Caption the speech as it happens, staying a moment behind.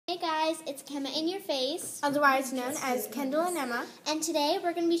Hey guys, it's Kemma in your face, otherwise known as Kendall and Emma. And today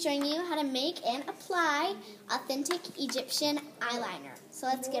we're going to be showing you how to make and apply authentic Egyptian eyeliner. So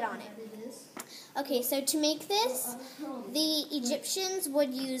let's get on it. Okay, so to make this, the Egyptians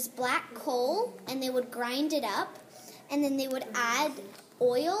would use black coal and they would grind it up, and then they would add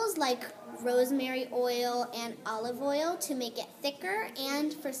oils like rosemary oil and olive oil to make it thicker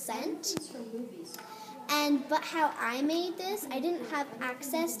and for scent. But how I made this, I didn't have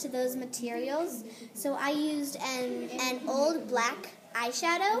access to those materials, so I used an old black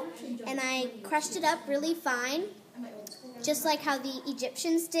eyeshadow, and I crushed it up really fine, just like how the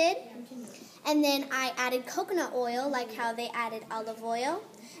Egyptians did. And then I added coconut oil, like how they added olive oil,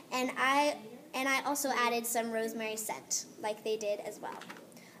 and I also added some rosemary scent, like they did as well.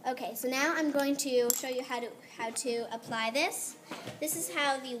 Okay, so now I'm going to show you how to apply this. This is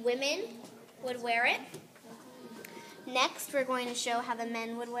how the women would wear it. Next, we're going to show how the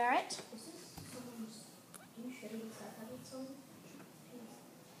men would wear it.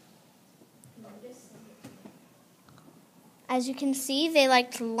 As you can see, they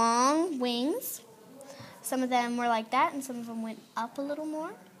liked long wings. Some of them were like that, and some of them went up a little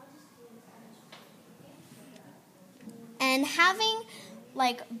more. And having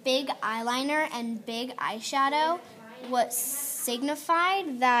like big eyeliner and big eyeshadow what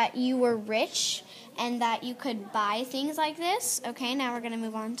signified that you were rich and that you could buy things like this. Okay, now we're going to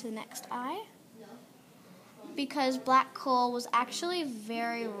move on to the next eye. Because black coal was actually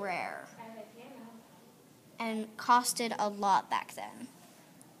very rare and costed a lot back then.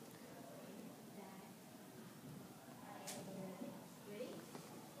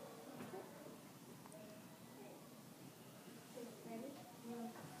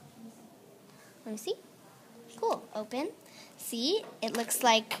 Let me see. Cool. Open. See, it looks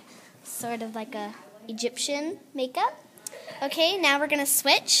like sort of like a Egyptian makeup. Okay, now we're going to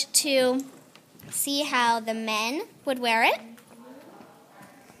switch to see how the men would wear it.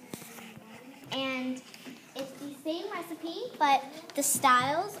 And it's the same recipe, but the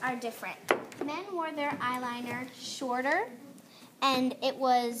styles are different. Men wore their eyeliner shorter, and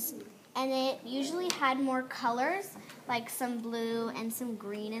it usually had more colors, like some blue and some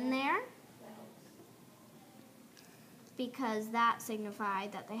green in there, because that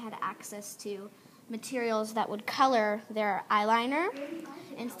signified that they had access to materials that would color their eyeliner.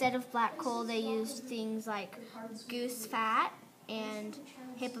 Instead of black coal, they used things like goose fat and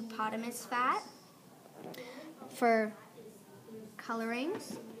hippopotamus fat for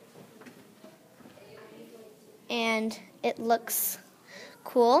colorings. And it looks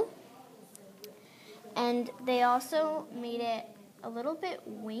cool. And they also made it a little bit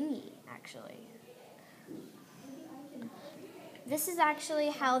wingy, actually. This is actually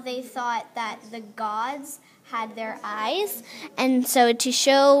how they thought that the gods had their eyes, and so to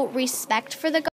show respect for the gods,